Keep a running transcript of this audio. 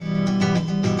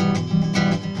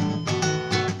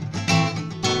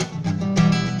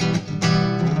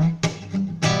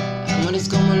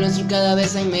cada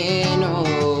vez hay menos.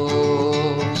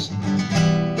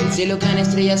 Del cielo caen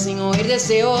estrellas sin oír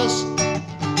deseos.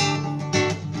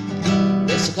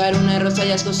 Deshojar una rosa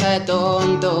ya es cosa de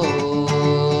tontos.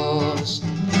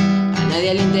 A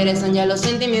nadie le interesan ya los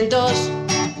sentimientos.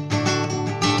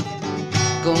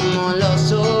 Como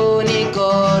los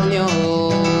unicornios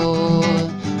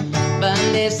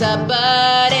van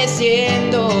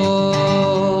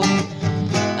desapareciendo.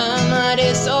 Amar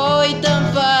es hoy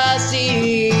tan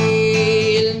fácil,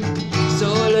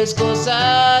 solo es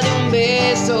cosa de un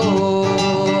beso.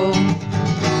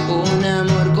 Un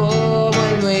amor como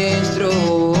el nuestro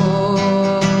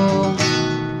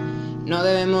no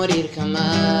debe morir jamás.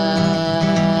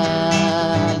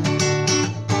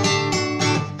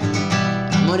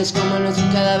 Amores como el nuestro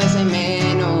cada vez hay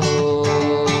menos.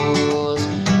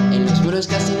 En los muros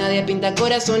casi nadie pinta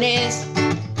corazones.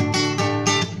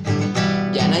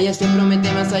 Ya nadie se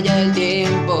promete más allá del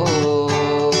tiempo.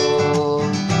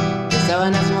 De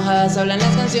sábanas mojadas hablan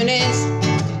las canciones.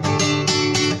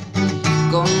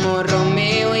 Como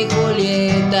Romeo y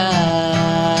Julieta,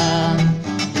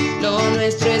 lo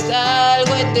nuestro es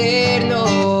algo eterno.